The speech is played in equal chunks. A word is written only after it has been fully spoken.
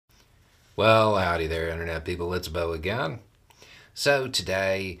Well, howdy there, Internet people. It's Bo again. So,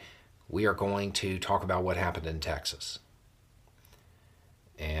 today we are going to talk about what happened in Texas.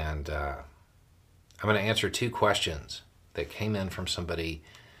 And I'm going to answer two questions that came in from somebody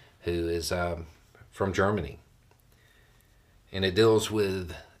who is from Germany. And it deals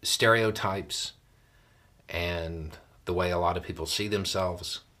with stereotypes and the way a lot of people see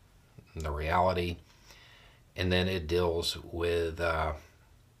themselves, and the reality. And then it deals with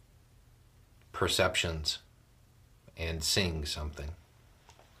perceptions and seeing something.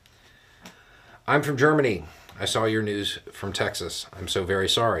 I'm from Germany. I saw your news from Texas. I'm so very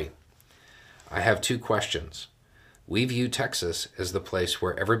sorry. I have two questions. We view Texas as the place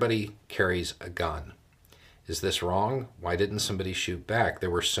where everybody carries a gun. Is this wrong? Why didn't somebody shoot back? There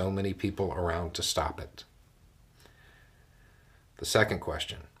were so many people around to stop it. The second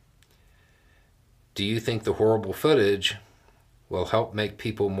question. Do you think the horrible footage will help make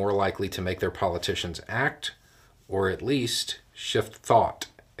people more likely to make their politicians act, or at least shift thought,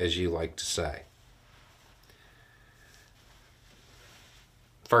 as you like to say?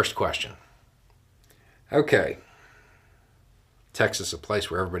 First question. Okay. Texas, a place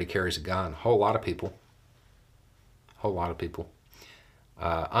where everybody carries a gun. Whole lot of people.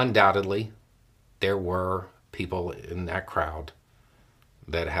 Undoubtedly, there were people in that crowd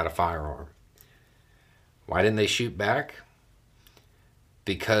that had a firearm. Why didn't they shoot back?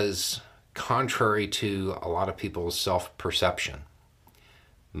 Because contrary to a lot of people's self-perception,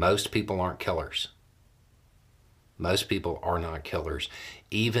 most people aren't killers. Most people are not killers.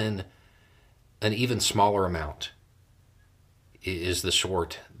 Even an even smaller amount is the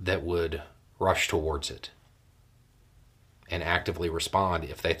sort that would rush towards it and actively respond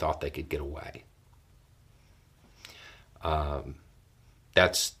if they thought they could get away.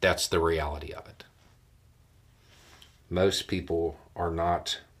 That's the reality of it. Most people are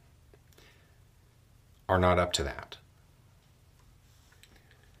not up to that.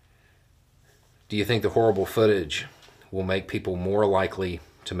 Do you think the horrible footage will make people more likely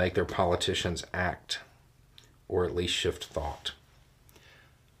to make their politicians act, or at least shift thought?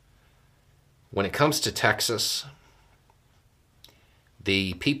 When it comes to Texas,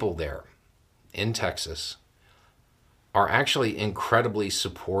 the people there in Texas are actually incredibly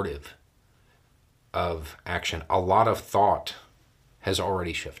supportive of action. A lot of thought has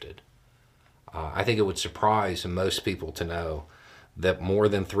already shifted. I think it would surprise most people to know that more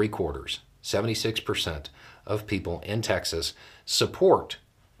than 3/4, 76% of people in Texas support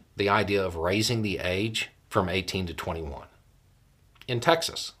the idea of raising the age from 18 to 21 in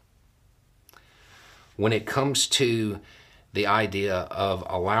Texas. When it comes to the idea of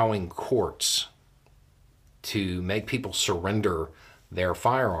allowing courts to make people surrender their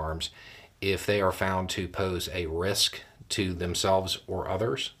firearms if they are found to pose a risk to themselves or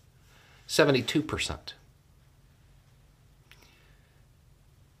others, 72%.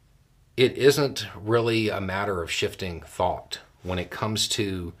 It isn't really a matter of shifting thought when it comes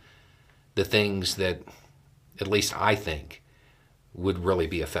to the things that, at least I think, would really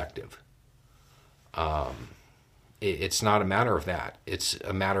be effective. It's not a matter of that. It's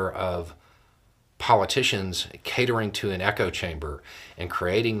a matter of politicians catering to an echo chamber and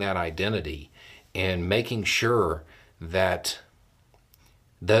creating that identity and making sure that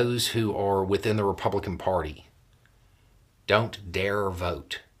those who are within the Republican Party don't dare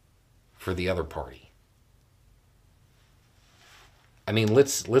vote for the other party. I mean,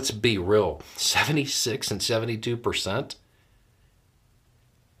 let's be real. 76 and 72%.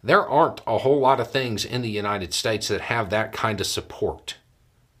 There aren't a whole lot of things in the United States that have that kind of support.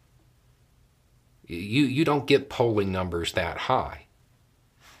 You don't get polling numbers that high.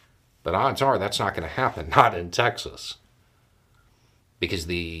 But odds are that's not going to happen, not in Texas. Because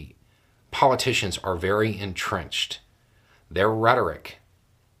the politicians are very entrenched. Their rhetoric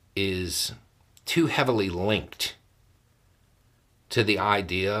is too heavily linked to the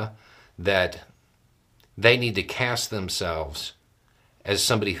idea that they need to cast themselves as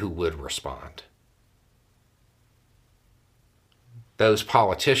somebody who would respond. Those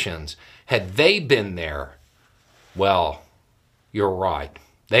politicians, had they been there, well, you're right.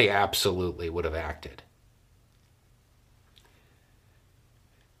 They absolutely would have acted.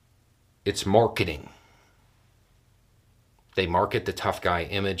 It's marketing. They market the tough guy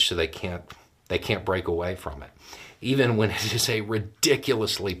image so they can't break away from it, even when it is a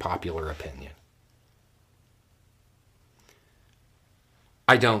ridiculously popular opinion.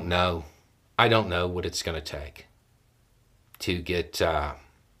 I don't know. I don't know what it's going to take to get a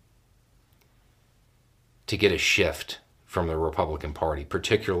shift from the Republican Party,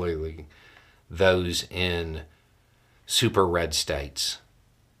 particularly those in super red states.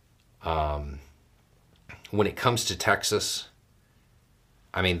 When it comes to Texas,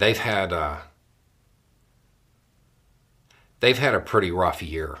 I mean, they've had a pretty rough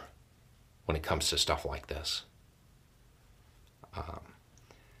year when it comes to stuff like this.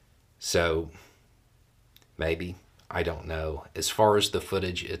 So maybe, I don't know. As far as the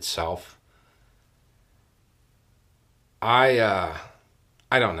footage itself, I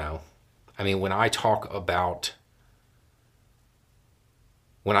don't know. I mean, when I talk about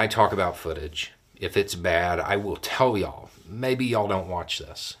footage, if it's bad, I will tell y'all. Maybe y'all don't watch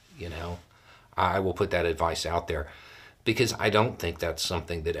this, you know. I will put that advice out there because I don't think that's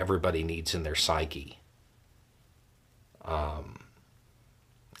something that everybody needs in their psyche.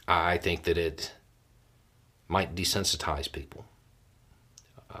 I think that it might desensitize people.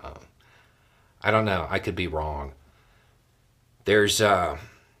 I don't know. I could be wrong. There's a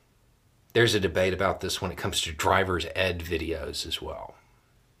debate about this when it comes to driver's ed videos as well.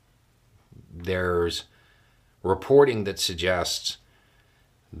 There's reporting that suggests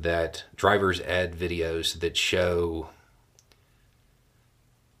that driver's ed videos that show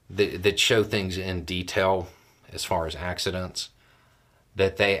things in detail as far as accidents,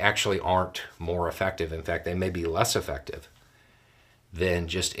 that they actually aren't more effective. In fact, they may be less effective than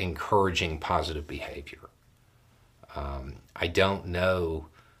just encouraging positive behavior. I don't know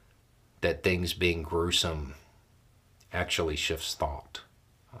that things being gruesome actually shifts thought.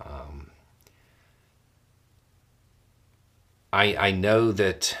 I know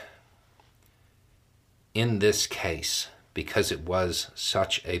that in this case, because it was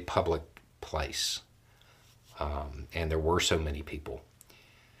such a public place, and there were so many people,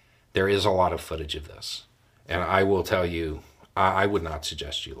 there is a lot of footage of this. And I will tell you, I would not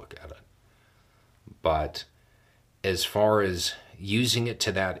suggest you look at it. But as far as using it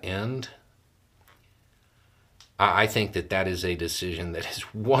to that end, I think that is a decision that is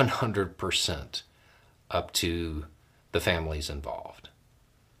 100% up to the families involved.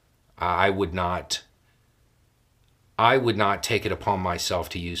 I would not take it upon myself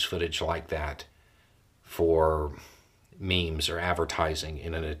to use footage like that for memes or advertising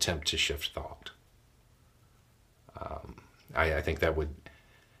in an attempt to shift thought. I think that would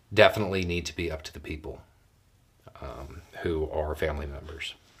definitely need to be up to the people who are family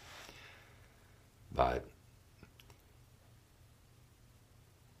members. But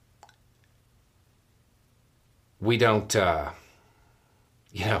we don't,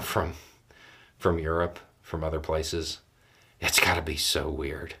 from Europe, from other places, it's got to be so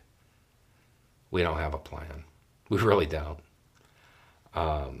weird. We don't have a plan. We really don't.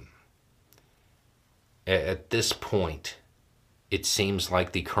 At this point, it seems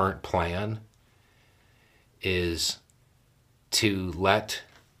like the current plan is to let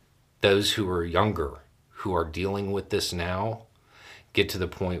those who are younger, who are dealing with this now, get to the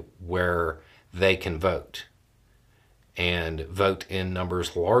point where they can vote, and vote in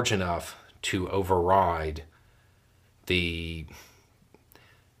numbers large enough to override the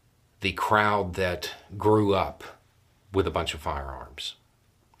crowd that grew up with a bunch of firearms.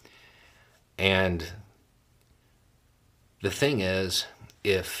 And the thing is,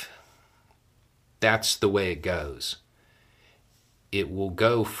 if that's the way it goes, it will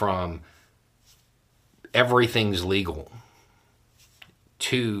go from everything's legal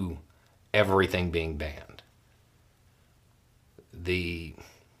to everything being banned. The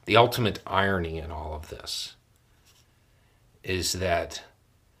ultimate irony in all of this is that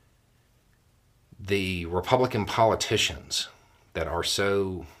the Republican politicians that are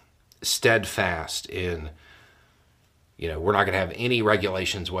so steadfast in, we're not going to have any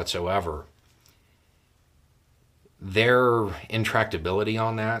regulations whatsoever, their intractability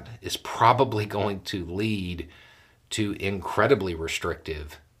on that is probably going to lead to incredibly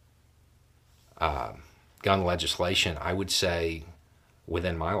restrictive gun legislation, I would say,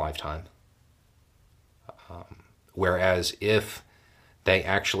 within my lifetime. Whereas if they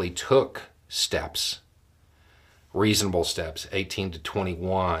actually took steps, reasonable steps, 18 to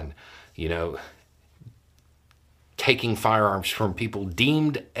 21, taking firearms from people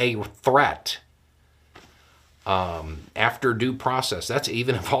deemed a threat after due process, that's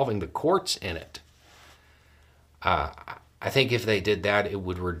even involving the courts in it. I think if they did that, it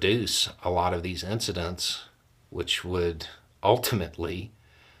would reduce a lot of these incidents, which would ultimately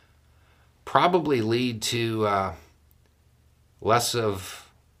probably lead to less of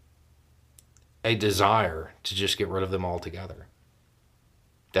a desire to just get rid of them altogether.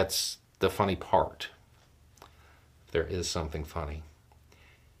 That's the funny part. There is something funny.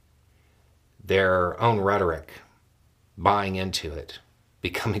 Their own rhetoric, buying into it,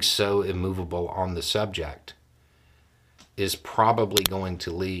 becoming so immovable on the subject, is probably going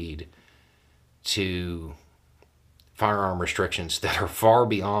to lead to firearm restrictions that are far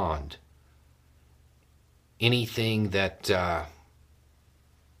beyond anything that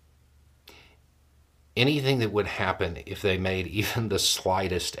would happen if they made even the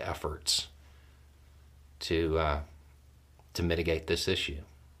slightest efforts to mitigate this issue.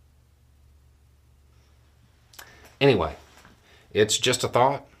 Anyway, it's just a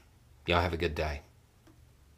thought. Y'all have a good day.